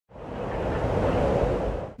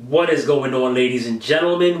What is going on, ladies and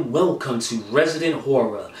gentlemen? Welcome to Resident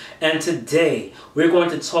Horror, and today we're going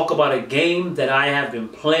to talk about a game that I have been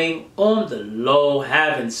playing on the low,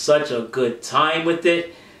 having such a good time with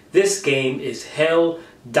it. This game is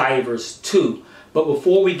Helldivers 2, but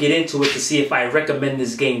before we get into it to see if I recommend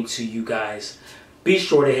this game to you guys, be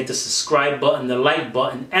sure to hit the subscribe button, the like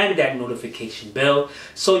button, and that notification bell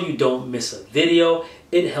so you don't miss a video.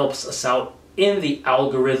 It helps us out in the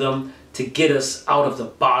algorithm to get us out of the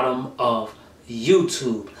bottom of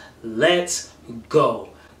YouTube. Let's go.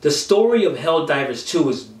 The story of Helldivers 2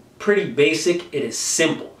 is pretty basic. It is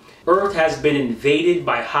simple. Earth has been invaded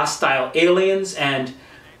by hostile aliens, and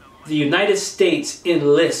the United States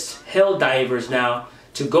enlists Helldivers now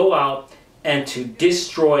to go out and to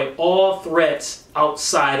destroy all threats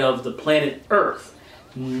outside of the planet Earth.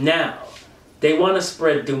 Now, they want to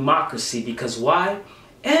spread democracy because why?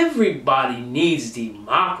 Everybody needs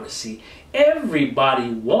democracy.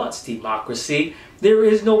 Everybody wants democracy. There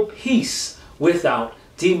is no peace without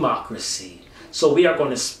democracy. So we are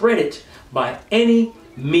going to spread it by any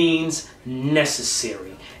means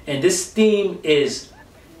necessary. And this theme is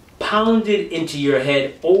pounded into your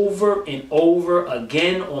head over and over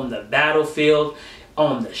again on the battlefield,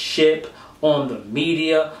 on the ship, on the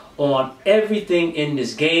media, on everything in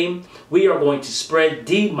this game. We are going to spread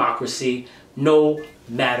democracy no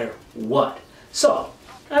matter what. So,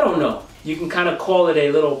 I don't know. You can kind of call it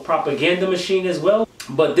a little propaganda machine as well.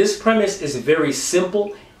 But this premise is very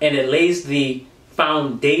simple, and it lays the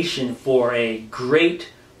foundation for a great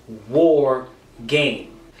war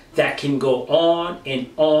game that can go on and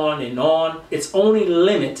on and on. Its only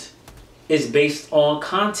limit is based on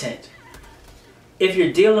content. If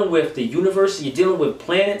you're dealing with the universe, you're dealing with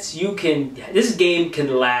planets, this game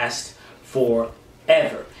can last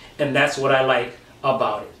forever. And that's what I like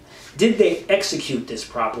about it. Did they execute this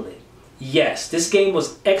properly? Yes, this game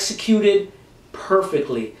was executed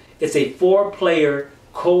perfectly. It's a 4-player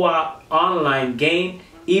co-op online game.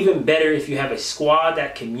 Even better if you have a squad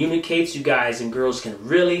that communicates. You guys and girls can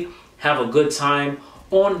really have a good time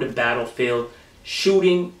on the battlefield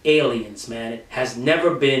shooting aliens, man. It has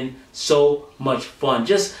never been so much fun.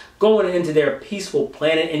 Just going into their peaceful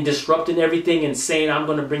planet and disrupting everything and saying, I'm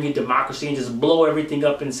going to bring you democracy, and just blow everything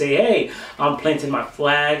up and say, hey, I'm planting my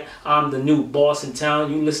flag. I'm the new boss in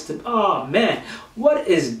town. You listen. Oh, man, what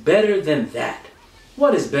is better than that?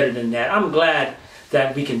 What is better than that? I'm glad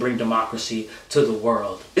that we can bring democracy to the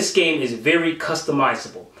world. This game is very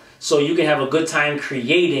customizable, so you can have a good time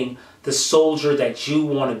creating the soldier that you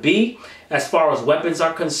want to be. As far as weapons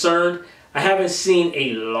are concerned, I haven't seen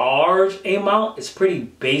a large amount. It's pretty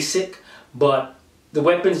basic, but the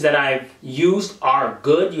weapons that I've used are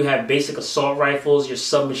good. You have basic assault rifles, your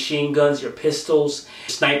submachine guns, your pistols,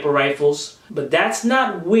 sniper rifles. But that's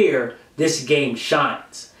not where this game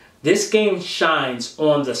shines. This game shines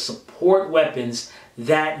on the support weapons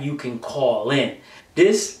that you can call in.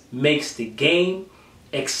 This makes the game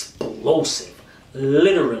explosive,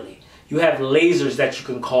 literally. You have lasers that you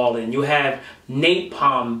can call in. You have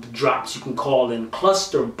napalm drops you can call in,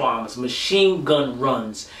 cluster bombs, machine gun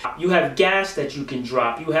runs. You have gas that you can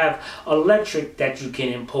drop. You have electric that you can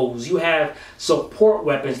impose. You have support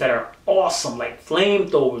weapons that are awesome, like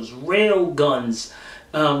flamethrowers, rail guns,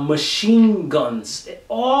 machine guns.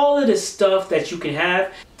 All of the stuff that you can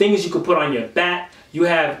have, things you can put on your back. You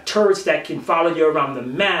have turrets that can follow you around the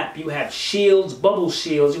map. You have shields, bubble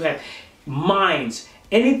shields. You have mines.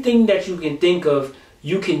 Anything that you can think of,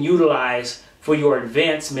 you can utilize for your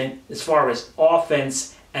advancement as far as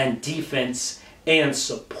offense and defense and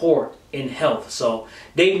support in health. So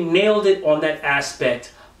they nailed it on that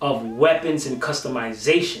aspect of weapons and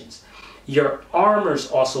customizations. Your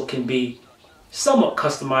armors also can be somewhat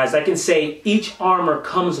customized. I can say each armor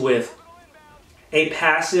comes with a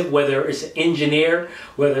passive, whether it's an engineer,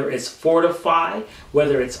 whether it's fortify,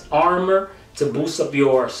 whether it's armor to boost up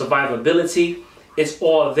your survivability. It's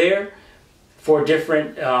all there for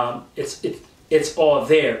different, it's all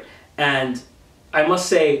there. And I must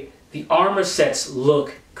say, the armor sets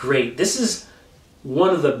look great. This is one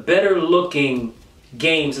of the better looking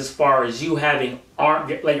games as far as you having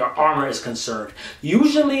your armor is concerned.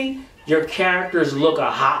 Usually your characters look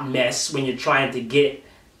a hot mess when you're trying to get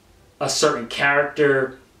a certain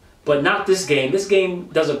character, but not this game. This game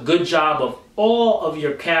does a good job of all of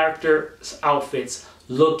your characters' outfits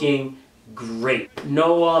looking great.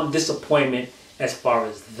 No disappointment as far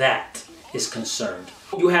as that is concerned.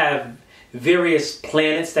 You have various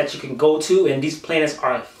planets that you can go to, and these planets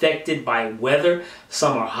are affected by weather.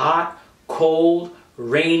 Some are hot, cold,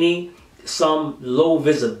 rainy, some low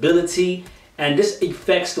visibility, and this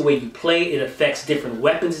affects the way you play. It affects different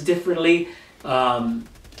weapons differently.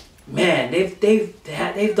 man,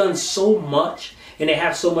 they've done so much, and they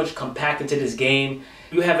have so much compacted into this game.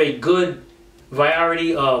 You have a good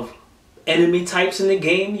variety of enemy types in the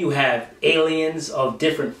game. You have aliens of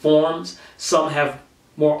different forms. Some have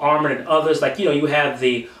more armor than others. Like, you have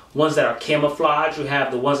the ones that are camouflage. You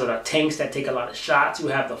have the ones that are tanks that take a lot of shots. You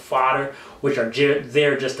have the fodder, which are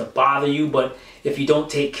there just to bother you. But if you don't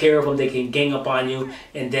take care of them, they can gang up on you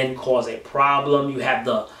and then cause a problem. You have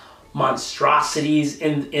the monstrosities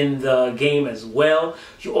in the game as well.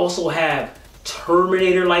 You also have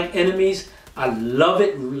Terminator-like enemies. I love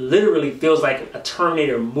it. Literally feels like a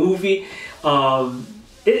Terminator movie.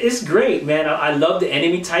 It's great, man. I love the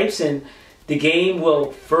enemy types, and the game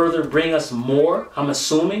will further bring us more, I'm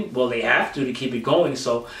assuming. Well, they have to keep it going,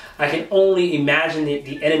 so I can only imagine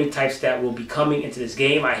the enemy types that will be coming into this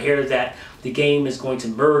game. I hear that the game is going to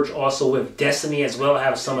merge also with Destiny as well,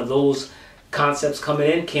 have some of those concepts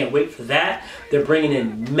coming in. Can't wait for that. They're bringing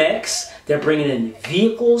in mechs. They're bringing in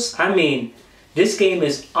vehicles. I mean, this game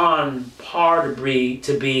is on par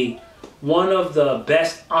to be one of the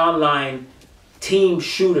best online team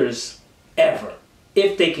shooters ever,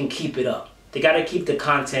 if they can keep it up. They got to keep the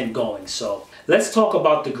content going. So let's talk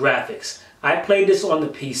about the graphics. I played this on the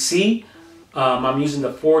PC. I'm using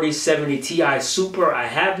the 4070 Ti Super. I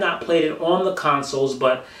have not played it on the consoles,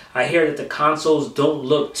 but I hear that the consoles don't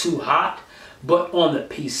look too hot. But on the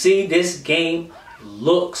PC, this game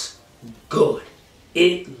looks good.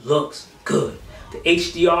 It looks good. The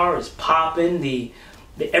HDR is popping.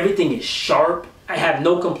 Everything is sharp. I have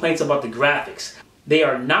no complaints about the graphics. They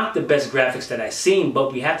are not the best graphics that I've seen,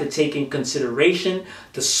 but we have to take in consideration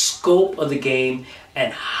the scope of the game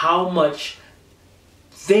and how much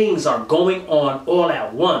things are going on all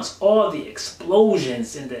at once. All the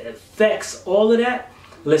explosions and the effects, all of that.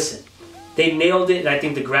 Listen, they nailed it, and I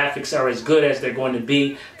think the graphics are as good as they're going to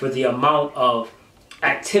be for the amount of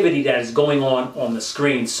activity that is going on the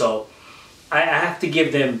screen. So I have to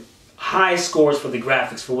give them high scores for the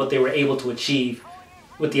graphics, for what they were able to achieve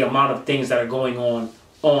with the amount of things that are going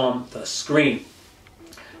on the screen.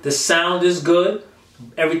 The sound is good.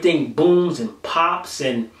 Everything booms and pops,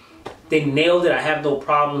 and they nailed it. I have no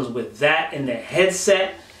problems with that. In the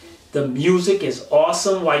headset, the music is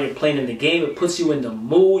awesome while you're playing in the game. It puts you in the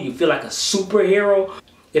mood. You feel like a superhero.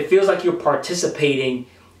 It feels like you're participating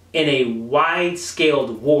in a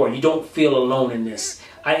wide-scaled war. You don't feel alone in this.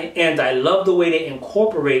 And I love the way they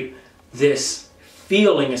incorporate this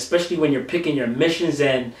feeling, especially when you're picking your missions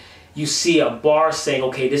and you see a bar saying,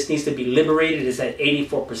 okay, this needs to be liberated. It's at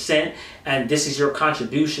 84%, and this is your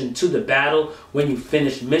contribution to the battle when you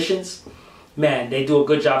finish missions. Man, they do a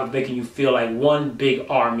good job of making you feel like one big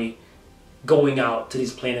army going out to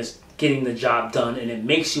these planets, getting the job done, and it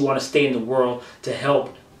makes you want to stay in the world to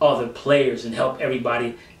help other players and help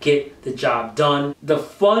everybody get the job done. The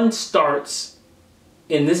fun starts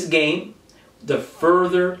in this game the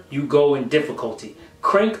further you go in difficulty.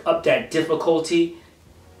 Crank up that difficulty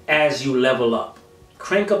as you level up.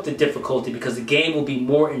 Crank up the difficulty, because the game will be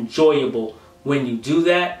more enjoyable when you do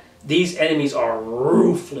that. These enemies are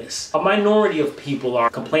ruthless. A minority of people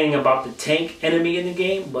are complaining about the tank enemy in the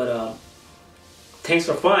game, but tanks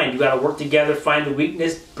are fine. You gotta work together, find the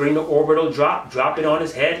weakness, bring the orbital drop it on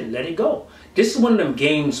his head, and let it go. This is one of them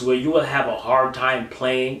games where you will have a hard time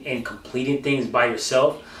playing and completing things by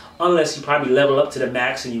yourself, unless you probably level up to the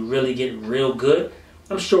max and you really get real good.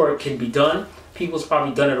 I'm sure it can be done. People's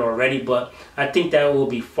probably done it already, but I think that will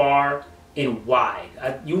be far and wide.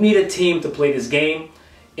 You need a team to play this game,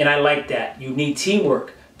 and I like that. You need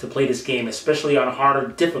teamwork to play this game, especially on harder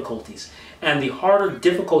difficulties. And the harder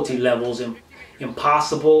difficulty levels,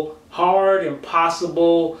 impossible, hard,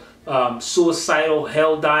 impossible, suicidal,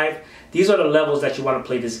 hell dive, these are the levels that you want to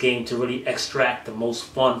play this game to really extract the most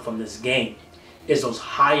fun from this game. Is those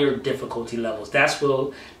higher difficulty levels. That's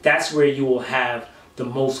where you will have the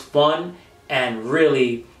most fun and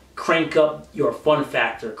really crank up your fun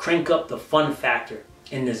factor, crank up the fun factor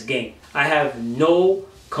in this game. I have no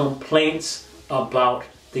complaints about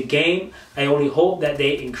the game. I only hope that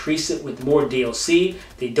they increase it with more DLC.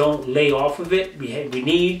 They don't lay off of it. We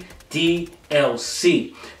need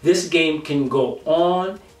DLC. This game can go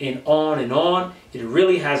on and on and on. It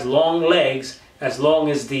really has long legs as long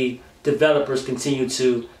as the developers continue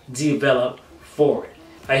to develop for it.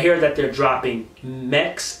 I hear that they're dropping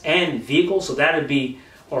mechs and vehicles, so that would be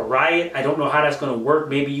a riot. I don't know how that's going to work.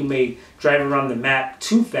 Maybe you may drive around the map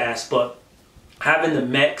too fast, but having the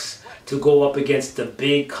mechs to go up against the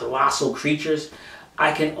big colossal creatures,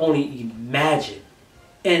 I can only imagine.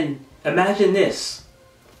 And imagine this.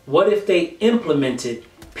 What if they implemented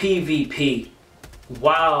PvP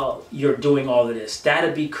while you're doing all of this.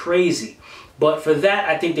 That'd be crazy. But for that,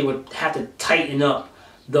 I think they would have to tighten up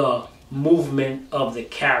the movement of the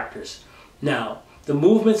characters. Now, the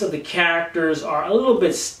movements of the characters are a little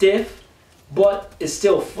bit stiff, but it's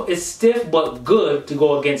stiff but good to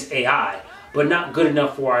go against AI, but not good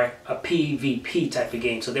enough for a PvP type of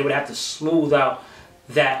game. So they would have to smooth out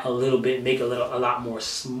that a little bit, make it a lot more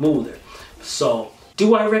smoother. So,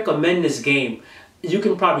 do I recommend this game? You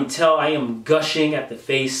can probably tell I am gushing at the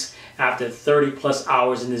face after 30 plus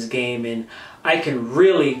hours in this game, and I can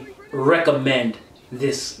really recommend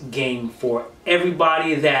this game for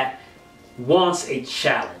everybody that wants a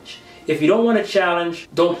challenge. If you don't want a challenge,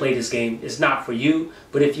 don't play this game. It's not for you.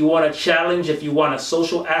 But if you want a challenge, if you want a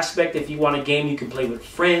social aspect, if you want a game you can play with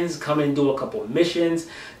friends, come and do a couple of missions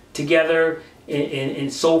together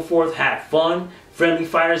and so forth, have fun. Friendly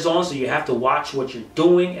fire zone, so you have to watch what you're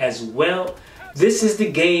doing as well. This is the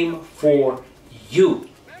game for you.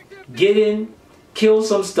 Get in, kill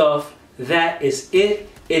some stuff. That is it.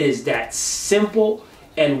 It is that simple.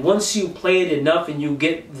 And once you play it enough and you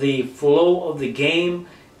get the flow of the game,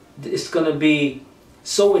 it's going to be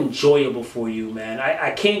so enjoyable for you, man.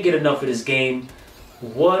 I can't get enough of this game.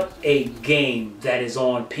 What a game that is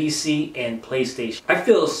on PC and PlayStation. I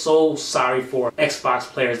feel so sorry for Xbox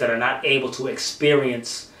players that are not able to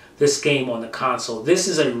experience this game on the console. This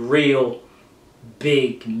is a real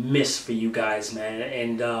big miss for you guys, man.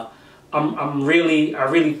 And I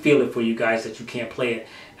really feel it for you guys that you can't play it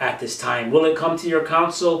at this time. Will it come to your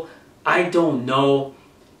console? I don't know,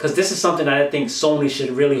 because this is something that I think Sony should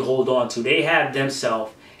really hold on to. They have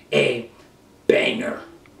themselves a banger.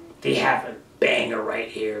 They have a banger right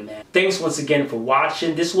here, man. Thanks once again for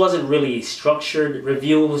watching. This wasn't really a structured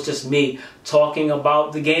review. It was just me talking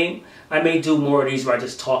about the game. I may do more of these where I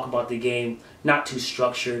just talk about the game, not too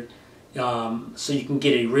structured, so you can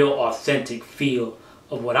get a real authentic feel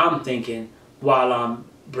of what I'm thinking while I'm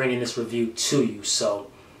bringing this review to you.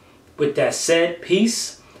 So with that said,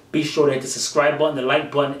 peace. Be sure to hit the subscribe button, the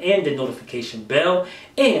like button, and the notification bell.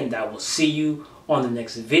 And I will see you on the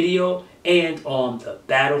next video and on the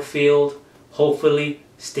battlefield. Hopefully,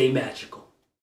 stay magical.